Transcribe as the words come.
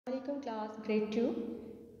Assalamualaikum class grade 2.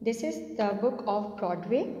 This is the book of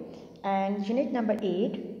Broadway and unit number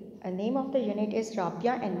 8. The name of the unit is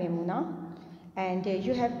Rabia and Memuna, and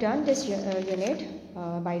you have done this unit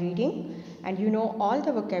by reading, and you know all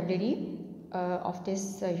the vocabulary of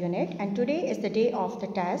this unit, and today is the day of the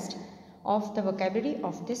test of the vocabulary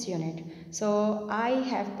of this unit. So I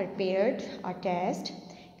have prepared a test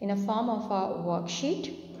in a form of a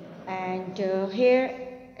worksheet, and here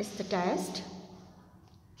is the test.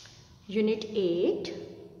 Unit 8,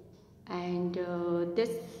 and this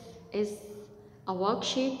is a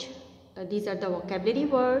worksheet. These are the vocabulary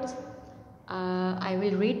words. I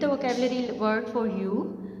will read the vocabulary word for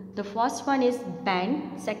you. The first one is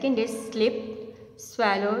bend, second is slip,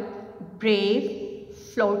 swallowed, brave,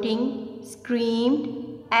 floating,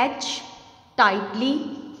 screamed, edge,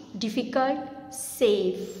 tightly, difficult,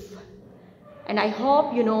 safe. And I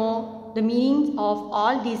hope you know the meanings of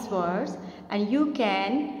all these words, and you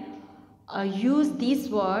can use these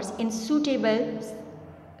words in suitable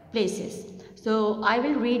places. So I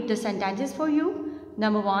will read the sentences for you.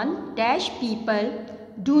 Number 1, dash people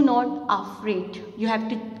do not afraid. You have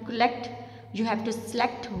to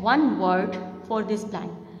select one word for this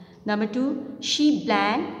blank. Number 2, she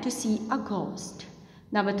blank to see a ghost.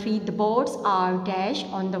 Number 3, the boats are dash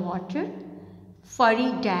on the water.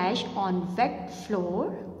 Furry dash on wet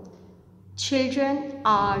floor. Children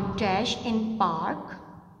are dash in park.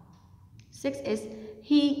 6 is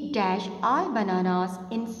he dash all bananas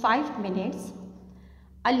in 5 minutes.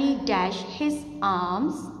 Ali dash his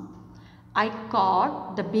arms. I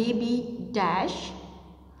caught the baby dash.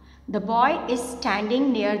 The boy is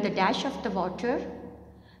standing near the dash of the water.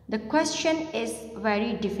 The question is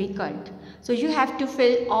very difficult. So you have to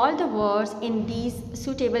fill all the words in these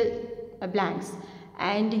suitable blanks,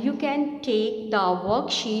 and you can take the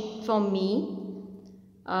worksheet from me,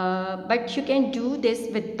 but you can do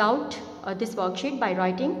this without this worksheet by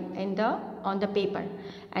writing on the paper,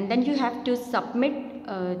 and then you have to submit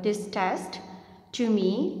this test to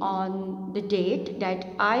me on the date that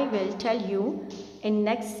I will tell you in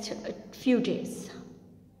next few days.